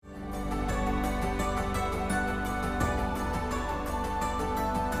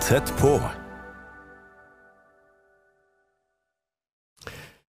Tett på.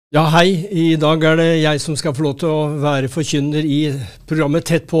 Ja, hei. I dag det jeg som skal få lov til å være forkynner i programmet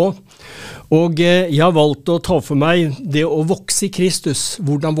Tett på. Og jeg har valgt å ta for meg det å vokse i Kristus.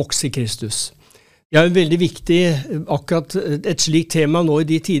 Hvordan vokse i Kristus. Det er veldig viktig, akkurat et slikt tema nå i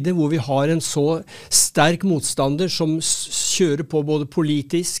de tider hvor vi har en så sterk motstander som kjører på både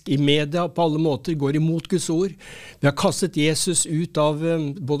politisk, i media, på alle måter, går imot Guds ord. Vi har kastet Jesus ut av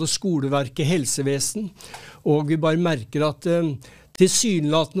både skoleverket, helsevesen, og vi bare merker at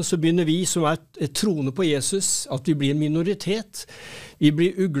tilsynelatende så begynner vi som troende på Jesus, at vi blir en minoritet. Vi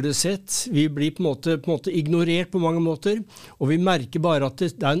blir uglesett, vi blir på en måte ignorert på mange måter, og vi merker bare at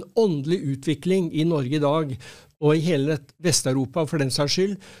det er en åndelig utvikling i Norge i dag, og i hele Vest-Europa for den saks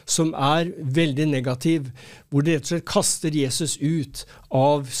skyld, som veldig negativ, hvor det rett og slett kaster Jesus ut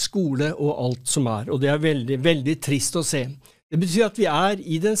av skole og alt som og det veldig, veldig trist å se. Det betyr at vi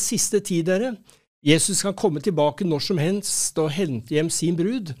i den siste tid, dere. Jesus kan komme tilbake når som helst og hente hjem sin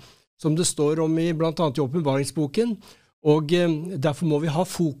brud, som det står om blant annet i åpenbaringsboken, og derfor må vi ha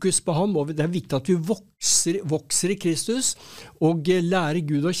fokus på ham, og det viktig at vi vokser i Kristus, og lærer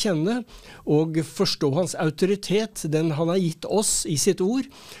Gud å kjenne, og forstå hans autoritet, den han har gitt oss i sitt ord,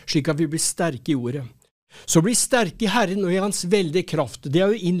 slik at vi blir sterke i ordet. Så bli sterke i Herren og i hans veldige kraft. Det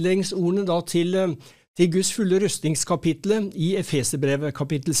jo innledningsordene da til Guds fulle rustningskapitlet i Efeserbrevet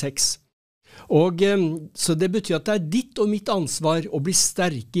kapittel 6. Og så det betyr at det ditt og mitt ansvar å bli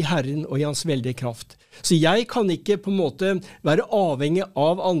sterk i Herren og i hans veldige kraft. Så jeg kan ikke på en måte være avhengig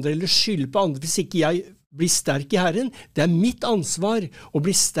av andre eller skylde på andre hvis ikke jeg blir sterk i Herren. Det mitt ansvar å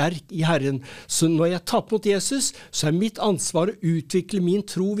bli sterk i Herren. Så når jeg tar mot Jesus, så mitt ansvar å utvikle min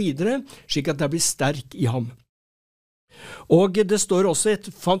tro videre, slik at jeg blir sterk i ham. Og det står også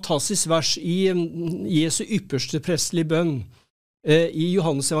et fantastisk vers i Jesu ypperste prestelige bønn. I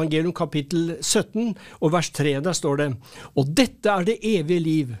Johannes evangelium kapittel 17 og vers 3, der står det: «Og dette det evige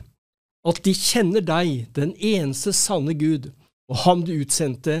liv, at de kjenner deg, den eneste sanne Gud, og ham du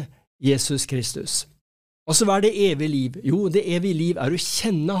utsendte, Jesus Kristus.» Altså, hva det evige liv? Jo, det evige liv å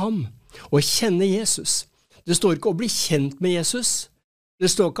kjenne ham, og kjenne Jesus. Det står ikke å bli kjent med Jesus,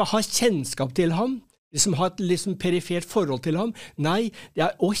 det står ikke å ha kjennskap til ham, liksom ha et perifert forhold til ham. Nei,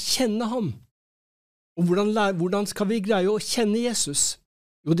 det å kjenne ham. Og hvordan skal vi greie å kjenne Jesus?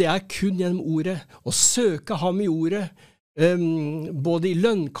 Jo, det kun gjennom ordet, å søke ham i ordet, både i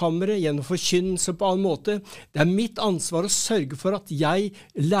lønnkammeret, gjennom forkynnelse på annen måte. Det mitt ansvar å sørge for at jeg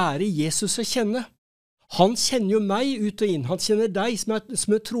lærer Jesus å kjenne. Han kjenner jo meg ut og inn, han kjenner deg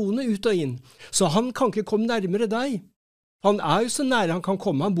som troende ut og inn, så han kan ikke komme nærmere deg. Han jo så nære han kan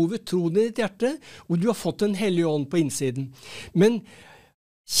komme, han bor ved troen i ditt hjerte, og du har fått en hellig ånd på innsiden. Men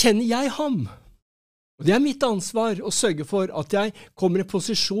kjenner jeg ham? Og det mitt ansvar å sørge for at jeg kommer i en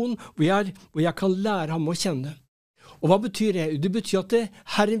posisjon hvor jeg kan lære ham å kjenne. Og hva betyr det? Det betyr at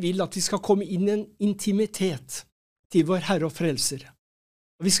Herren vil at vi skal komme inn i en intimitet til vår Herre og Frelser.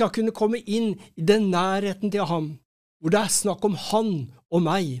 Og vi skal kunne komme inn i den nærheten til ham, hvor det snakk om han og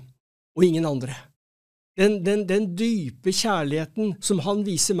meg, og ingen andre. Den dype kjærligheten som han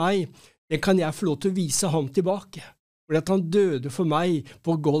viser meg, den kan jeg få lov til å vise ham tilbake. Fordi at han døde for meg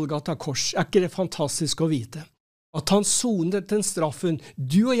på Golgata kors. Ikke det fantastisk å vite? At han sonet den straffen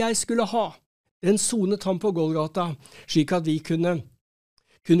du og jeg skulle ha, den sonet han på Golgata, slik at vi kunne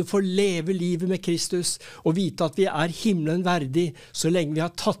få leve livet med Kristus og vite at vi himmelen verdig så lenge vi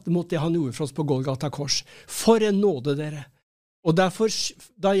har tatt imot det han gjorde for oss på Golgata kors. For en nåde, dere! Og derfor,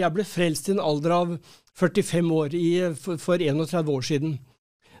 da jeg ble frelst i en alder av 45 år, for 31 år siden,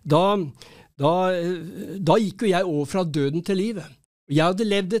 da gikk jo jeg over fra døden til livet. Jeg hadde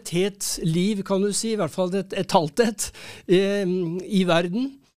levd et helt liv, kan du si, i hvert fall et halvt i verden,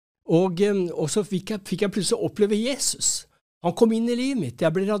 og så fikk jeg plutselig oppleve Jesus. Han kom inn i livet mitt,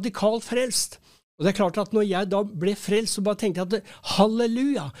 jeg ble radikalt frelst. Og det klart at når jeg da ble frelst, så bare tenkte jeg at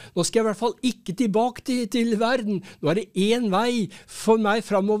halleluja, nå skal jeg i hvert fall ikke tilbake til verden. Nå det en vei for meg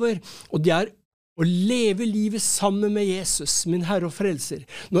fremover, og det å leve livet sammen med Jesus, min Herre og Frelser.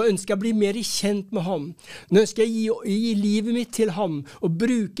 Nå ønsker jeg å bli mer kjent med ham. Nå ønsker jeg å gi livet mitt til ham, og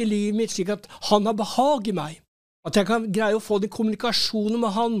bruke livet mitt slik at han har behag i meg. At jeg kan greie å få den kommunikasjonen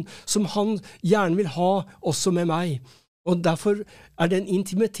med han, som han gjerne vil ha også med meg. Og derfor den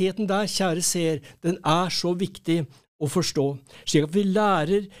intimiteten der, kjære seer, den så viktig å forstå, slik at vi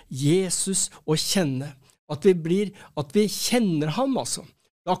lærer Jesus å kjenne. At vi kjenner ham, altså.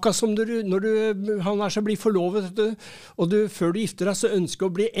 Akkurat som når han så blir forlovet, og før du gifter deg, så ønsker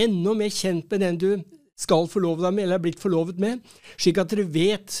å bli enda mer kjent med den du skal forlove deg med, eller blitt forlovet med, slik at dere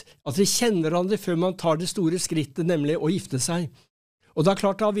vet at dere kjenner hverandre før man tar det store skrittet, nemlig å gifte seg. Og det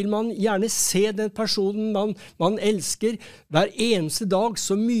klart, da vil man gjerne se den personen man elsker hver eneste dag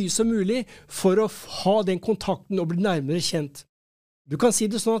så mye som mulig for å ha den kontakten og bli nærmere kjent. Du kan si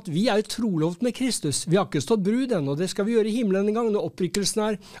det sånn at vi jo trolovet med Kristus. Vi har ikke stått brud ennå, og det skal vi gjøre i himmelen en gang når opprykkelsen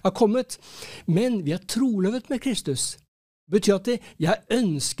er kommet. Men vi trolovet med Kristus. Det betyr at jeg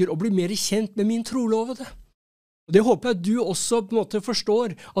ønsker å bli mer kjent med min trolovede. Og det håper jeg du også på en måte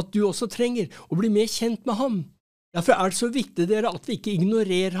forstår, at du også trenger å bli mer kjent med ham. Derfor det så viktig dere at vi ikke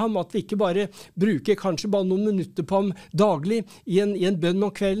ignorerer ham, at vi ikke bare bruker kanskje bare noen minutter på ham daglig i en bønn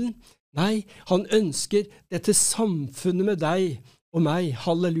om kvelden. Nei, han ønsker dette samfunnet med deg og meg.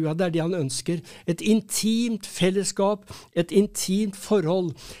 Halleluja, det det han ønsker. Et intimt fellesskap, et intimt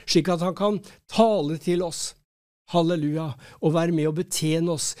forhold, slik at han kan tale til oss. Halleluja, og være med og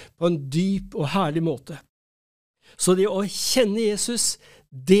betjene oss på en dyp og herlig måte. Så det å kjenne Jesus,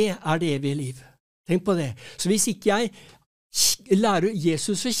 det det evige liv. Tenk på det. Så hvis ikke jeg lærer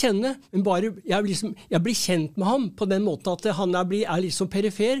Jesus å kjenne, men bare jeg blir kjent med ham på den måten at han liksom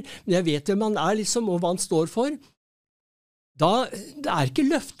perifer, men jeg vet hvem han liksom, og hva han står for, da det ikke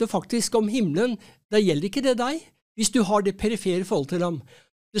løftet faktisk om himmelen, da gjelder ikke det deg, hvis du har det perifere forhold til ham.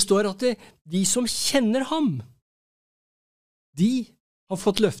 Det står at de som kjenner ham, de har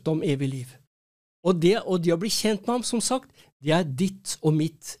fått løfte om evig liv. Og det å bli kjent med ham, som sagt, det ditt og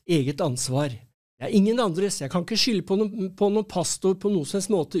mitt eget ansvar. Det ingen andres, jeg kan ikke skylde på noen pastor på noen slags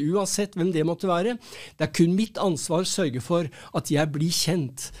måte, uansett hvem det måtte være. Det kun mitt ansvar å sørge for at jeg blir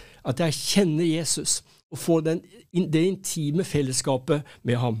kjent, at jeg kjenner Jesus, og får det intime fellesskapet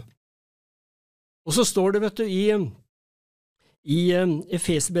med ham. Og så står det, vet du, i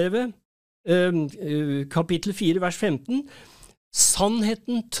Efesbrevet, kapittel 4, vers 15,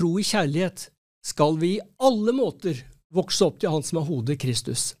 «Sannheten, tro i kjærlighet, skal vi i alle måter vokse opp til han som hodet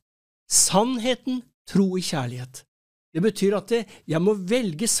Kristus.» Sannheten, tro i kjærlighet. Det betyr at jeg må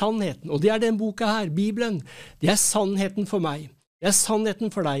velge sannheten, og det den boka her, Bibelen. Det sannheten for meg. Det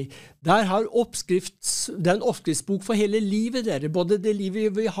sannheten for deg. Der har det en oppskriftsbok for hele livet dere, både det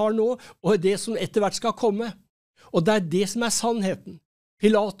livet vi har nå, og det som etter hvert skal komme. Og det det som sannheten.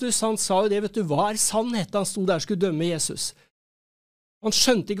 Pilatus, han sa jo det, vet du, hva sannheten? Han sto der og skulle dømme Jesus. Han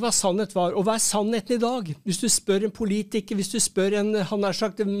skjønte ikke hva sannhet var, og hva sannheten i dag? Hvis du spør en politiker, hvis du spør en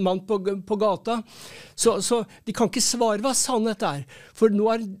mann på gata, så de kan ikke svare hva sannhet for nå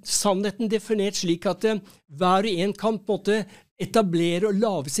sannheten definert slik at hver og en kan på en måte etablere og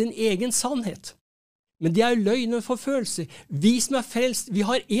lage sin egen sannhet. Men det jo løgn og forfølelse. Vi som frelst, vi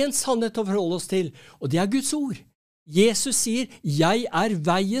har en sannhet å forholde oss til, og det Guds ord. Jesus sier, jeg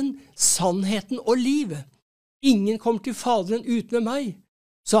veien, sannheten og livet. Ingen kommer til Faderen uten med meg.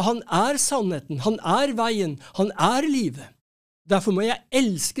 Så han sannheten, han veien, han livet. Derfor må jeg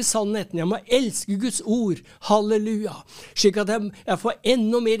elske sannheten, jeg må elske Guds ord, halleluja, slik at jeg får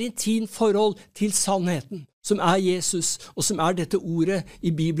enda mer intimt forhold til sannheten, som Jesus, og som dette ordet i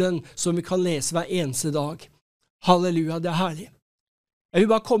Bibelen, som vi kan lese hver eneste dag. Halleluja, det herlig. Jeg vil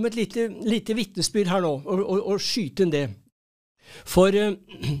bare komme et lite vittnesbyrd her nå, og skyte inn det. For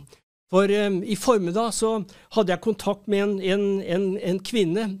i formiddag så hadde jeg kontakt med en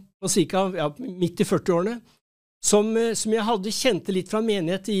kvinne på cirka midt i 40-årene, som jeg hadde kjent litt fra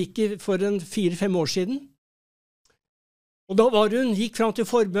menighet, det gikk for 4-5 år siden. Og da gikk frem til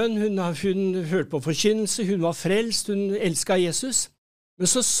forbønn, hun hørte på forkynnelse, hun var frelst, hun elsket Jesus. Men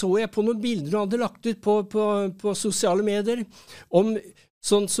så jeg på noen bilder hun hadde lagt ut på sosiale medier, om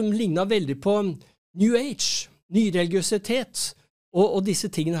sånt som lignet veldig på New Age, nyreligiøsitet og disse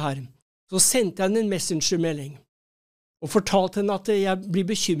tingene her. Så sendte jeg henne en messengermelding og fortalte henne at jeg blir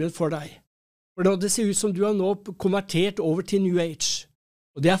bekymret for deg. For det ser ut som du har nå konvertert over til New Age.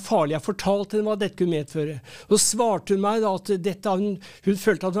 Og det farlig. Jeg fortalte henne hva dette kunne medføre. Og svarte hun meg da at hun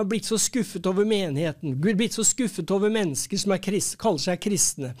følte at hun var blitt så skuffet over menigheten. Hun blitt så skuffet over mennesker som kaller seg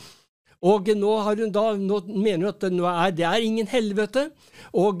kristne. Og nå mener hun at det ingen helvete,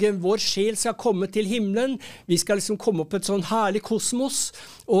 og vår sjel skal komme til himmelen, vi skal liksom komme opp et sånn herlig kosmos,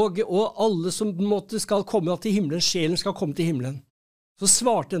 og alle som skal komme til himmelen, sjelen skal komme til himmelen. Så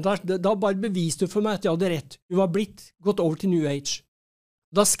svarte hun da bare beviste hun for meg at jeg hadde rett. Hun var gått over til New Age.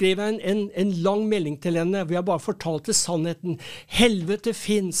 Da skrev jeg en lang melding til henne, hvor jeg bare fortalte sannheten. Helvete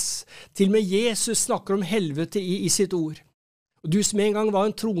finnes. Til og med Jesus snakker om helvete i sitt ord. Og du som en gang var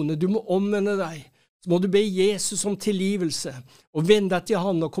en troende, du må omvende deg. Så må du be Jesus om tilgivelse, og vende deg til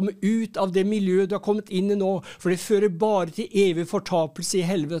han, og komme ut av det miljøet du har kommet inn i nå, for det fører bare til evig fortapelse i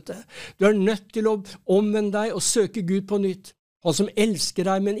helvete. Du nødt til å omvende deg og søke Gud på nytt. Han som elsker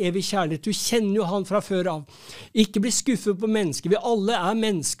deg med en evig kjærlighet. Du kjenner jo han fra før av. Ikke bli skuffet på mennesker. Vi alle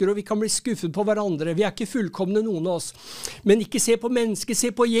mennesker, og vi kan bli skuffet på hverandre. Vi ikke fullkomne noen av oss. Men ikke se på mennesker, se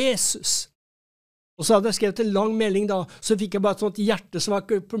på Jesus. Og så hadde jeg skrevet en lang melding da, så fikk jeg bare et sånt hjerte som var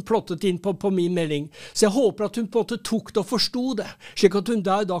plottet inn på min melding. Så jeg håper at hun på en måte tok det og forstod det, slik at hun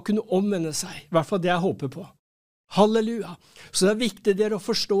der da kunne omvende seg. I hvert fall det jeg håper på. Halleluja. Så det viktig dere å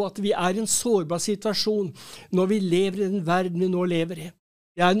forstå at vi i en sårbar situasjon når vi lever i den verden vi nå lever i.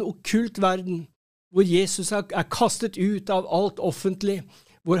 Det en okkult verden hvor Jesus kastet ut av alt offentlig,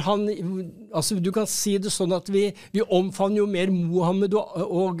 hvor han, altså du kan si det sånn at vi omfavner jo mer Mohammed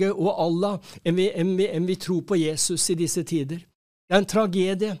og Allah enn vi tror på Jesus i disse tider. Det en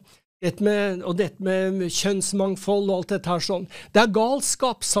tragedie, dette med kjønnsmangfold og alt dette her sånn. Det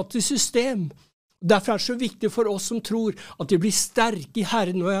galskap satt i system. Derfor det så viktig for oss som tror at vi blir sterke i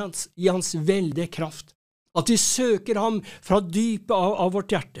Herren og i hans veldige kraft. At vi søker ham fra dypet av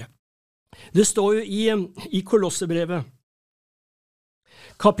vårt hjerte. Det står jo i Kolostebrevet,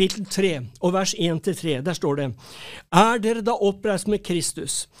 kapittel 3 og vers 1-3, der står det: dere da oppreist med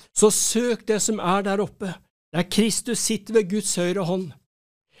Kristus, så søk det som der oppe, der Kristus sitter ved Guds høyre hånd.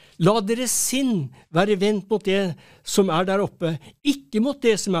 La deres sinn være vendt mot det som der oppe, ikke mot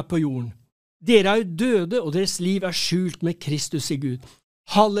det som på jorden. Dere jo døde, og deres liv skjult med Kristus i Gud.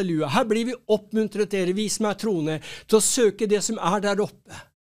 Halleluja! Her blir vi oppmuntret dere, vi som troende, til å søke det som der oppe.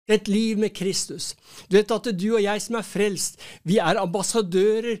 Et liv med Kristus. Du vet at du og jeg som frelst, vi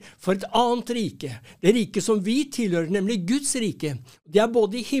ambassadører for et annet rike. Det rike som vi tilhører, nemlig Guds rike. Det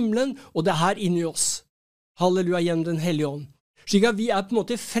både i himmelen, og det her inni oss. Halleluja, gjennom den hellige ånd. Slik at vi på en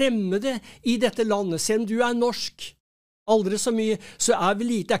måte fremmede i dette landet, selv om du norsk. Aldri så mye, så vi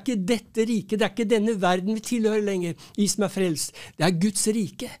lite. Det ikke dette riket, det ikke denne verden vi tilhører lenger, vi som frelst. Det Guds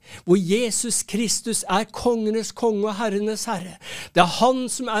rike, hvor Jesus Kristus kongenes konge og herrenes herre. Det han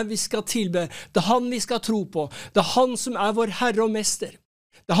som vi skal tilbe, det han vi skal tro på, det han som vår herre og mester.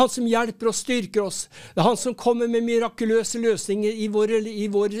 Det han som hjelper og styrker oss. Det han som kommer med mirakuløse løsninger i våre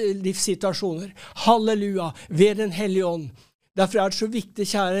livssituasjoner. Halleluja, ved den hellige ånd. Derfor det så viktig,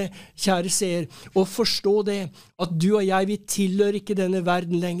 kjære seer, å forstå det, at du og jeg, vi tilhører ikke denne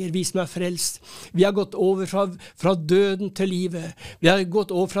verden lenger, vi som frelst. Vi har gått over fra døden til livet. Vi har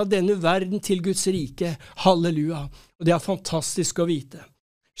gått over fra denne verden til Guds rike. Halleluja. Og det fantastisk å vite.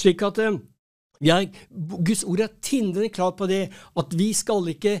 Slik at Guds ord tindrende klart på det, at vi skal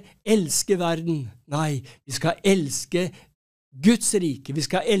ikke elske verden. Nei, vi skal elske Guds rike. Vi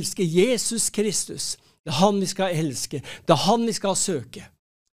skal elske Jesus Kristus. Det han vi skal elske. Det han vi skal søke.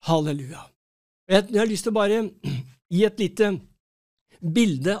 Halleluja. Jeg har lyst til å bare gi et lite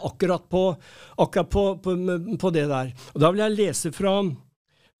bilde akkurat på det der. Og da vil jeg lese fra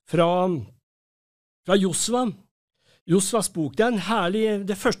Josvas bok. Det en herlig,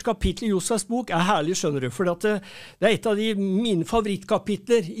 det første kapitlet i Josvas bok herlig, skjønner du, for det et av mine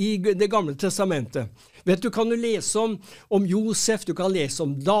favorittkapitler i det gamle testamentet. Vet du, kan du lese om Josef, du kan lese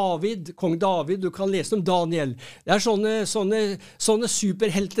om David, kong David, du kan lese om Daniel. Det sånne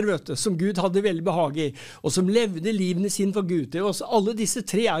superhelter, vet du, som Gud hadde veldig behag i, og som levde livene sine for Gud. Alle disse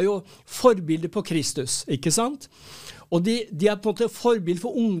tre jo forbilder på Kristus, ikke sant? Og de på en måte forbild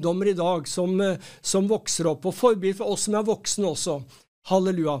for ungdommer i dag som vokser opp, og forbild for oss som voksne også.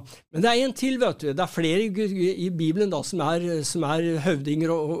 Halleluja. Men det en til, vet du. Det flere i Bibelen da, som høvdinger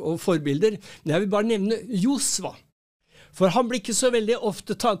og forbilder. Men jeg vil bare nevne Josva. For han blir ikke så veldig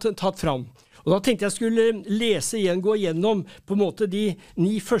ofte tatt fram. Og da tenkte jeg skulle gå igjennom på en måte de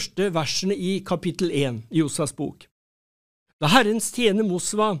 9 første versene i kapittel 1 i Josvas bok. Da Herrens tjener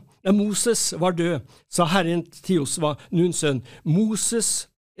Moses var død, sa Herren til Josva, Nuns sønn, Moses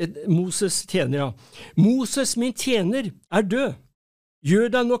tjener, ja. Moses, min tjener, død.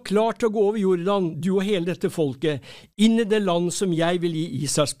 Gjør deg nå klar til å gå over Jordan, du og hele dette folket, inn i det land som jeg vil gi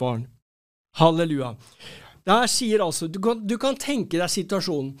Israels barn. Halleluja. Der sier altså, du kan tenke deg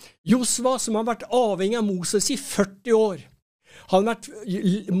situasjonen. Josva, som har vært avhengig av Moses i 40 år.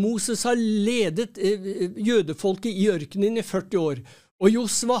 Moses har ledet jødefolket i ørkenen i 40 år. Og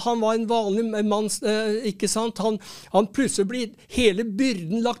Josva, han var en vanlig mann, ikke sant? Han plutselig blir hele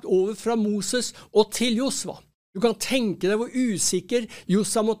byrden lagt over fra Moses og til Josva. Du kan tenke deg hvor usikker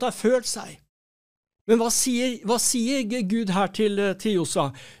Josva måtte ha følt seg. Men hva sier Gud her til Josva?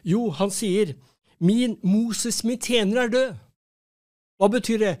 Jo, han sier, Moses, min tjener død. Hva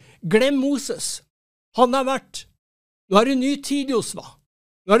betyr det? Glem Moses. Han har vært. Nå det ny tid, Josva.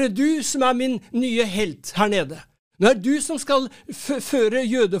 Nå det du som min nye helt her nede. Nå det du som skal føre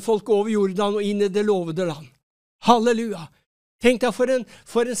jødefolk over Jordan og inn i det lovede land. Halleluja. Tenk deg for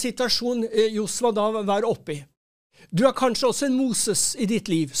en situasjon Josva da var oppe i. Du har kanskje også en Moses i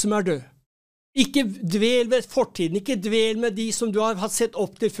ditt liv som er død. Ikke dvel ved fortiden, ikke dvel med de som du har sett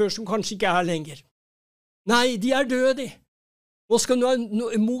opp til før, som kanskje ikke er lenger. Nei, de er døde, de.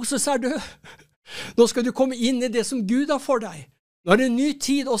 Moses er død. Nå skal du komme inn i det som Gud har for deg. Nå er det en ny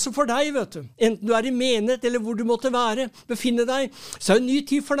tid også for deg, vet du. Enten du er i menighet eller hvor du måtte befinne deg, så er det en ny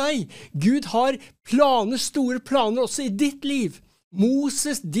tid for deg. Gud har planer, store planer også i ditt liv.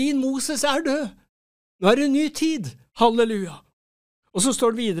 Din Moses er død. Nå er det en ny tid. Halleluja. Og så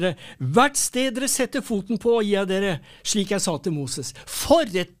står det videre, hvert sted dere setter foten på, gir jeg dere, slik jeg sa til Moses. For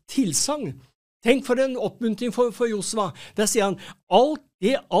et tilsagn! Tenk for en oppmuntring for Josva. Der sier han,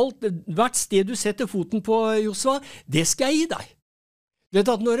 hvert sted du setter foten på, Josva, det skal jeg gi deg. Du vet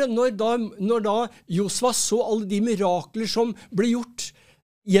at når da Josva så alle de mirakler som ble gjort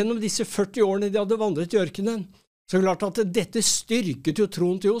gjennom disse 40 årene de hadde vandret i ørkenen, så er det klart at dette styrket jo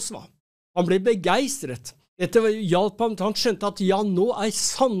troen til Josva. Han ble begeistret. Dette hjalp ham, han skjønte at ja, nå er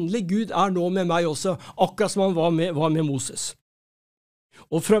sannelig Gud er nå med meg også, akkurat som han var med Moses.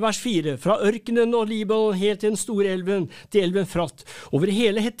 Og fra vers 4, fra ørkenen og Libanon helt til den store elven, til elven Frat, over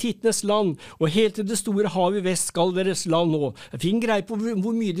hele Hettittenes land, og helt til det store havet i vest skal deres land nå. Jeg fikk en greie på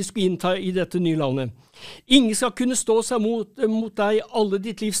hvor mye de skulle innta i dette nye landet. Ingen skal kunne stå seg mot deg alle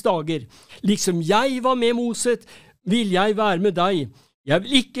ditt livs dager. Liksom jeg var med Moses, vil jeg være med deg. Jeg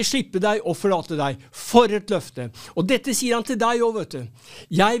vil ikke slippe deg og forlate deg. For et løfte. Og dette sier han til deg også, vet du.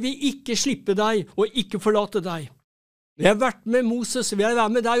 Jeg vil ikke slippe deg og ikke forlate deg. Når jeg har vært med Moses, vil jeg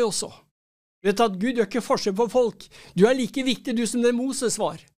være med deg også. Vet at Gud gjør ikke forskjell på folk. Du er like viktig du som det Moses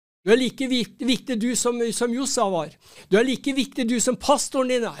var. Du er like viktig du som Josva var. Du er like viktig du som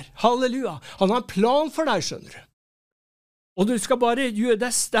pastoren din er. Halleluja. Han har en plan for deg, skjønner du. Og du skal bare gjøre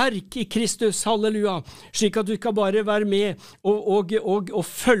deg sterk i Kristus, halleluja, slik at du kan bare være med og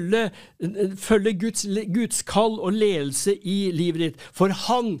følge Guds kall og ledelse i livet ditt. For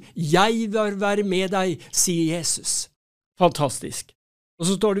jeg vil være med deg, sier Jesus. Fantastisk. Og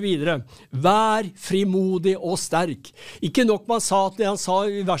så står det videre, vær frimodig og sterk. Ikke nok man sa at det han sa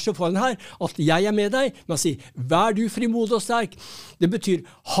i verset foran her, at jeg er med deg, men han sier, vær du frimodig og sterk. Det betyr,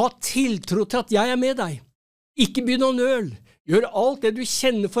 ha tiltro til at jeg er med deg. Ikke begynn å nøl. Gjør alt det du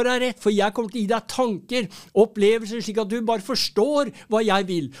kjenner for er rett, for jeg kommer til å gi deg tanker, opplevelser, slik at du bare forstår hva jeg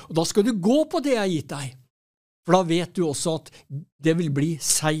vil. Og da skal du gå på det jeg har gitt deg. For da vet du også at det vil bli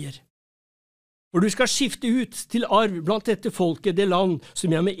seier. For du skal skifte ut til arv blant dette folket, det land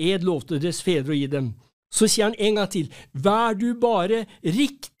som jeg med ed lovte deres fedre å gi dem. Så sier han en gang til, vær du bare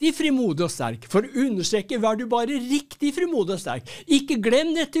riktig frimodig og sterk. For å understreke, vær du bare riktig frimodig og sterk. Ikke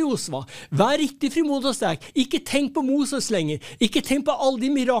glem dette, Josva. Vær riktig frimodig og sterk. Ikke tenk på Moses lenger. Ikke tenk på alle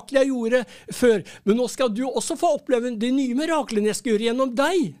de mirakler jeg gjorde før. Men nå skal du også få oppleve de nye miraklene jeg skal gjøre gjennom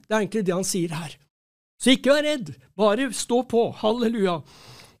deg. Det er egentlig det han sier her. Så ikke vær redd. Bare stå på. Halleluja.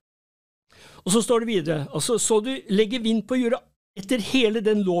 Og så står det videre, altså, så du legger vind på å gjøre etter hele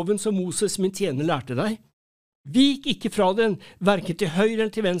den loven som Moses, min tjener, lærte deg. Vik ikke fra den, hverken til høyre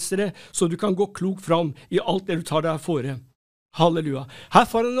eller til venstre, så du kan gå klok fram i alt det du tar deg fore. Halleluja. Her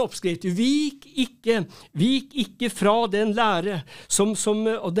får han en oppskrift. Vik ikke fra den lære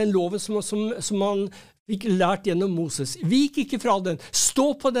og den loven som han fikk lært gjennom Moses. Vik ikke fra den.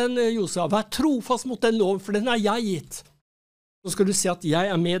 Stå på den, Josef. Vær trofast mot den loven, for den har jeg gitt. Så skal du se at jeg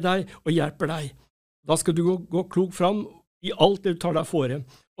er med deg og hjelper deg. Da skal du gå klok fram i alt det du tar deg fore.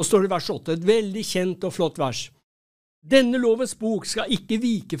 Og står det vers 8, et veldig kjent og flott vers. Denne lovens bok skal ikke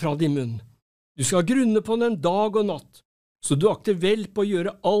vike fra din munn. Du skal grunne på den dag og natt, så du akter vel på å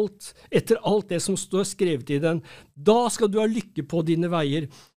gjøre alt etter alt det som står skrevet i den. Da skal du ha lykke på dine veier,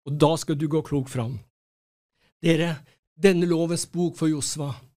 og da skal du gå klok fram. Dere, denne lovens bok for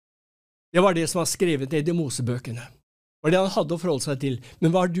Josva, det var det som var skrevet ned i Mosebøkene. Det var det han hadde å forholde seg til.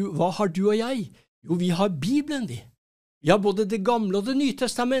 Men hva har du og jeg? Jo, vi har Bibelen, vi. Vi har både det gamle og det nye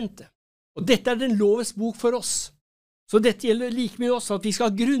testamentet. Og dette er den lovens bok for oss. Så dette gjelder like mye oss, at vi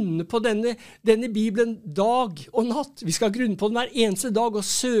skal grunne på denne Bibelen dag og natt. Vi skal grunne på den hver eneste dag og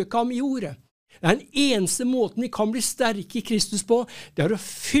søke ham i ordet. Det er den eneste måten vi kan bli sterke i Kristus på, det er å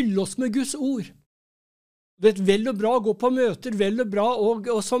fylle oss med Guds ord. Du vet, vel og bra å gå på møter, vel og bra, og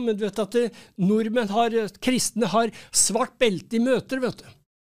sånn, men du vet at kristne har svart belte i møter, vet du.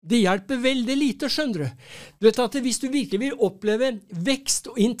 Det hjelper veldig lite, skjønner du. Du vet at hvis du virkelig vil oppleve vekst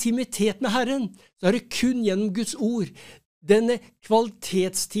og intimitet med Herren, så er det kun gjennom Guds ord. Denne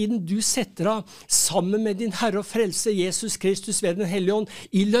kvalitetstiden du setter av sammen med din Herre og frelse Jesus Kristus ved den Hellige Ånd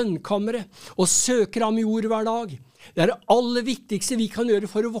i lønnkammeret, og søker ham i ordet hver dag. Det er det aller viktigste vi kan gjøre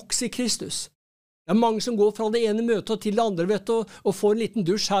for å vokse i Kristus. Det mange som går fra det ene møtet til det andre, vet du, og får en liten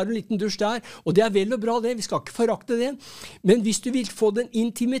dusj her og en liten dusj der, og det vel og bra det, vi skal ikke forakte det. Men hvis du vil få den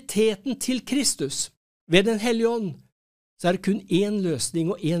intimiteten til Kristus ved den hellige ånd, så det kun en løsning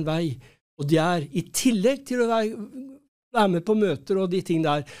og en vei, og det i tillegg til å være med på møter og de ting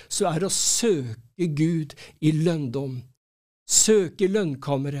der, så det å søke Gud i lønndom, søke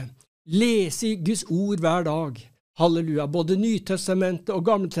lønnkammeret, lese i Guds ord hver dag, halleluja, både Nytestamentet og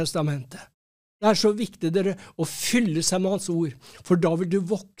Gamletestamentet. Det så viktig dere å fylle seg med hans ord, for da vil du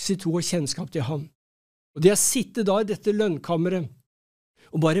vokse i tro og kjennskap til ham. Og det å sitte da i dette lønnkammeret,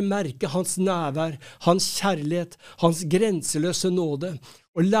 og bare merke hans nærvær, hans kjærlighet, hans grenseløse nåde,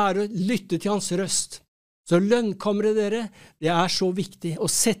 og lære å lytte til hans røst. Så lønnkammeret dere, det så viktig, å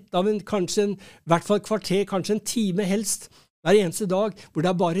sette av kanskje i hvert fall et kvarter, kanskje en time helst, hver eneste dag, hvor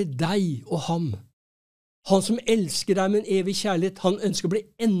det bare deg og ham. Han som elsker deg med en evig kjærlighet, han ønsker å bli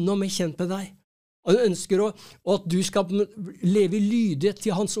enda mer kjent med deg. Han ønsker at du skal leve i lydighet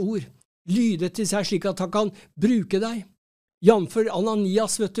til hans ord, lydighet til seg slik at han kan bruke deg. Jamfør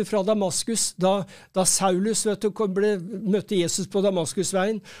Ananias, vet du, fra Damaskus, da Saulus, vet du, møtte Jesus på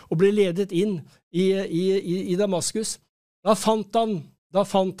Damaskusveien og ble ledet inn i Damaskus. Da fant han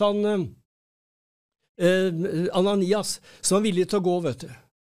Ananias, som var villig til å gå, vet du.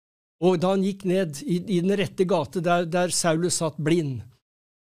 Og da han gikk ned i den rette gate der Saulus satt blind,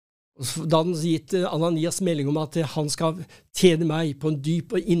 da han gitt Ananias melding om at han skal tjene meg på en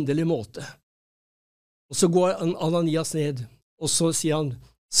dyp og inderlig måte. Og så går Ananias ned, og så sier han,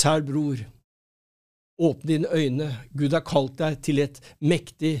 Saul bror, åpne dine øyne, Gud har kalt deg til et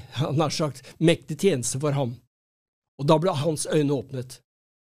mektig, han har sagt, mektig tjeneste for ham. Og da ble hans øyne åpnet.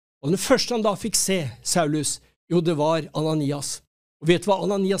 Og den første han da fikk se, Saulus, jo det var Ananias. Og vet du hva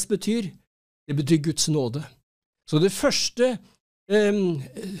Ananias betyr? Det betyr Guds nåde. Så det første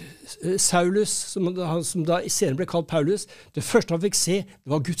Saulus, som da senere ble kalt Paulus, det første han fikk se, det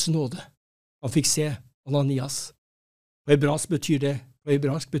var Guds nåde. Han fikk se Ananias. På hebraisk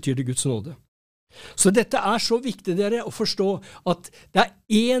betyr det Guds nåde. Så dette så viktig dere å forstå at det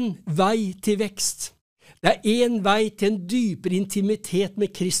en vei til vekst. Det en vei til en dypere intimitet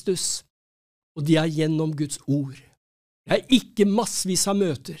med Kristus, og det gjennom Guds ord. Det ikke massevis av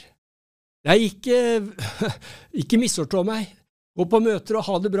møter. Det ikke misforstå meg, gå på møter og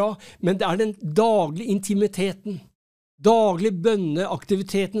ha det bra, men det den daglige intimiteten, daglig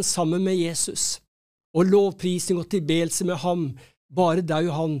bønneaktiviteten sammen med Jesus, og lovprisning og tilbedelse med ham, bare deg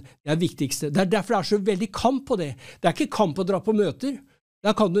og han, det viktigste. Det derfor det så veldig kamp på det. Det ikke kamp å dra på møter.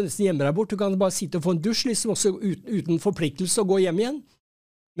 Da kan du nesten gjemme deg bort. Du kan bare sitte og få en dusj, liksom, også uten forpliktelse og gå hjem igjen.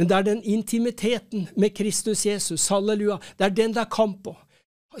 Men det den intimiteten med Kristus Jesus, halleluja, det den det kamp på.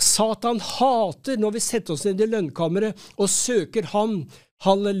 Satan hater når vi setter oss ned i lønnkammeret og søker ham,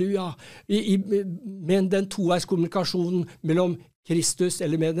 halleluja, med den toveiskommunikasjonen mellom Kristus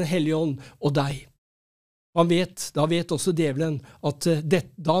eller med den hellige ånd og deg. Da vet også djevelen at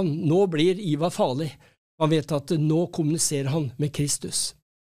nå blir Ivar farlig. Han vet at nå kommuniserer han med Kristus.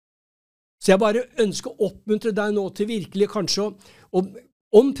 Så jeg bare ønsker å oppmuntre deg nå til virkelig kanskje å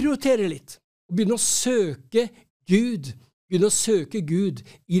omprioritere litt, og begynne å søke Gud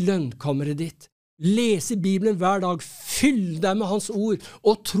i lønnkammeret ditt. Lese Bibelen hver dag, fyll deg med hans ord,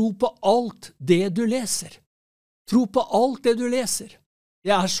 og tro på alt det du leser. Tro på alt det du leser. Det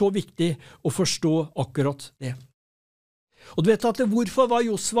så viktig å forstå akkurat det. Og du vet at hvorfor var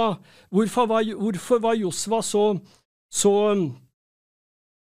Josva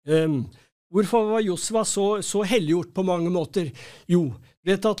så helliggjort på mange måter? Jo,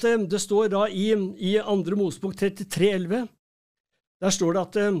 vet at det står da i 2. Mosebok 33:11, der står det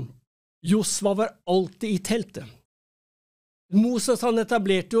at Josva var alltid i teltet. Moses han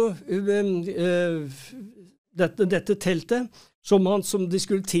etablerte jo dette teltet som de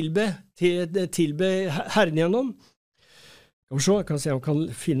skulle tilbe Herren gjennom. Jeg kan se om jeg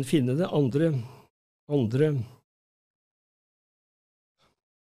kan finne det andre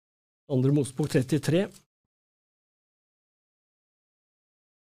Mosebok 33.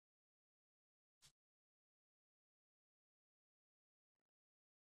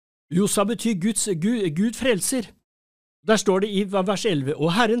 Josva betyr Gud frelser. Der står det i vers 11,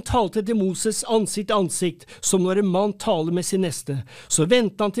 og Herren talte til Moses ansikt til ansikt, som når en mann taler med sin neste. Så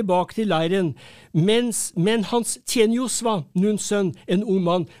vendte han tilbake til leiren, men hans tjener Josva, Nuns sønn, en ung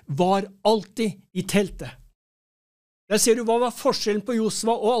mann, var alltid i teltet. Der ser du hva var forskjellen på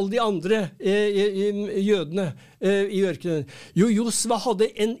Josva og alle de andre jødene i ørkenen. Jo, Josva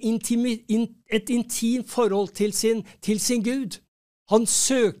hadde et intimt forhold til sin Gud. Han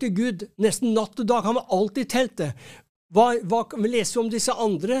søkte Gud nesten natt og dag, han var alltid i teltet. Vi leser om disse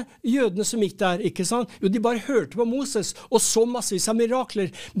andre jødene som gikk der, ikke sant? Jo, de bare hørte på Moses, og så massevis av mirakler.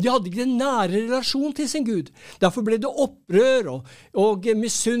 De hadde ikke en nære relasjon til sin Gud. Derfor ble det opprør og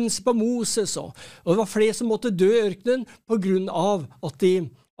misunnelse på Moses, og det var flere som måtte dø i ørkenen på grunn av at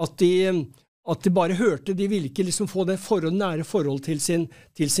de bare hørte. De ville ikke liksom få det nære forhold til sin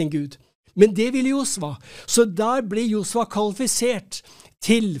Gud. Men det ville Josva. Så der ble Josva kvalifisert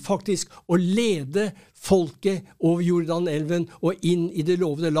til faktisk å lede folket over Jordanelven og inn i det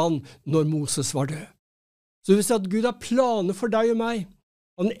lovede land når Moses var død. Så det vil si at Gud har planer for deg og meg.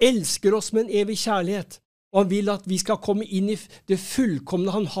 Han elsker oss med en evig kjærlighet, og han vil at vi skal komme inn i det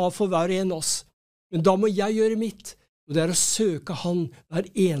fullkomne han har for hver en av oss. Men da må jeg gjøre mitt, og det er å søke han hver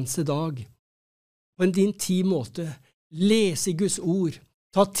eneste dag. På en intim måte, lese Guds ord,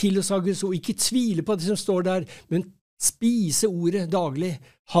 ta til oss av Guds ord, ikke tvile på det som står der, men spise ordet daglig,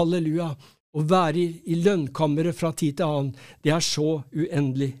 halleluja, og være i lønnkammeret fra tid til annen. Det er så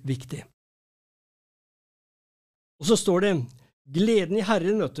uendelig viktig. Og så står det, gleden i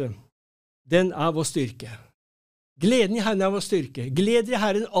Herren, vet du, den er vår styrke. Gleden i Herren er vår styrke. Gleder i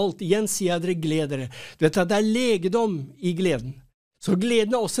Herren alt. Igjen sier jeg dere gleder dere. Du vet at det er legedom i gleden. Så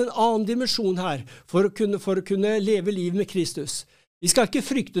gleden er også en annen dimensjon her, for å kunne leve livet med Kristus. Vi skal ikke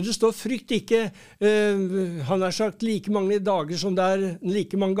frykte, det står frykt ikke, han har sagt like mange ganger som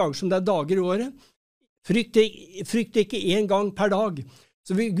det er dager i året. Frykt ikke en gang per dag.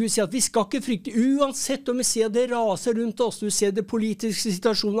 Så Gud sier at vi skal ikke frykte, uansett om vi ser det raser rundt oss, du ser det politiske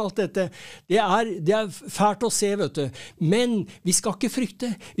situasjonen og alt dette. Det er fælt å se, vet du. Men vi skal ikke frykte,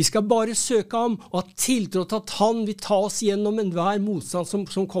 vi skal bare søke ham og ha tiltro til at han vil ta oss gjennom enhver motstand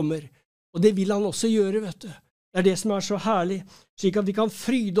som kommer. Og det vil han også gjøre, vet du. Det er det som er så herlig, slik at vi kan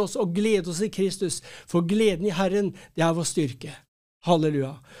fryde oss og glede oss i Kristus, for gleden i Herren, det er vår styrke.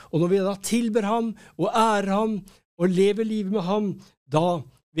 Halleluja. Og når vi da tilber ham og ærer ham og lever livet med ham, da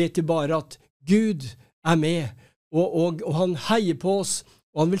vet vi bare at Gud er med, og han heier på oss,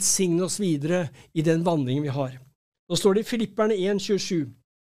 og han vil signe oss videre i den vandringen vi har. Nå står det i Filipperne 1:27.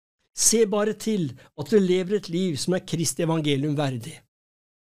 Se bare til at du lever et liv som er Kristi evangelium verdig.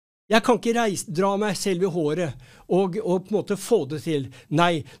 Jeg kan ikke dra meg selv i håret og på en måte få det til.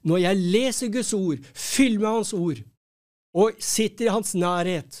 Nei, når jeg leser Guds ord, fyller med hans ord, og sitter i hans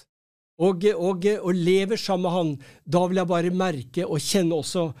nærhet, og lever sammen med han, da vil jeg bare merke og kjenne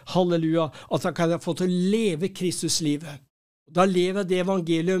også, halleluja, at da kan jeg få til å leve Kristuslivet. Da lever jeg det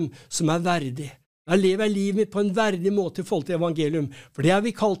evangelium som er verdig. Da lever jeg livet mitt på en verdig måte i forhold til evangelium, for det er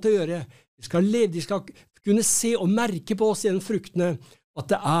vi kalt til å gjøre. De skal kunne se og merke på oss gjennom fruktene, at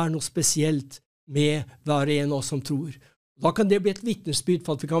det er noe spesielt med hver en av oss som tror. Da kan det bli et vitnesbyrd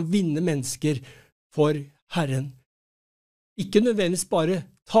for at vi kan vinne mennesker for Herren. Ikke nødvendigvis bare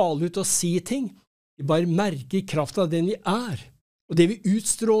tale ut og si ting, vi bare merker i kraft av den vi er, og det vi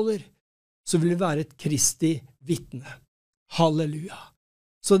utstråler, så vil vi være et Kristi vitne. Halleluja.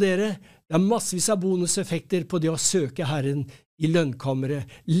 Så dere, det er massevis av bonuseffekter på det å søke Herren i lønnkammeret,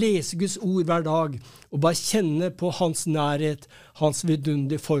 lese Guds ord hver dag, og bare kjenne på hans nærhet, hans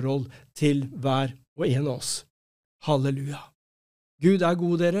vidunderlige forhold til hver og en av oss. Halleluja. Gud er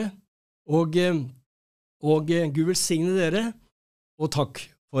god, dere, og Gud velsigne dere, og takk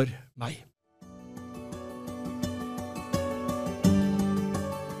for meg.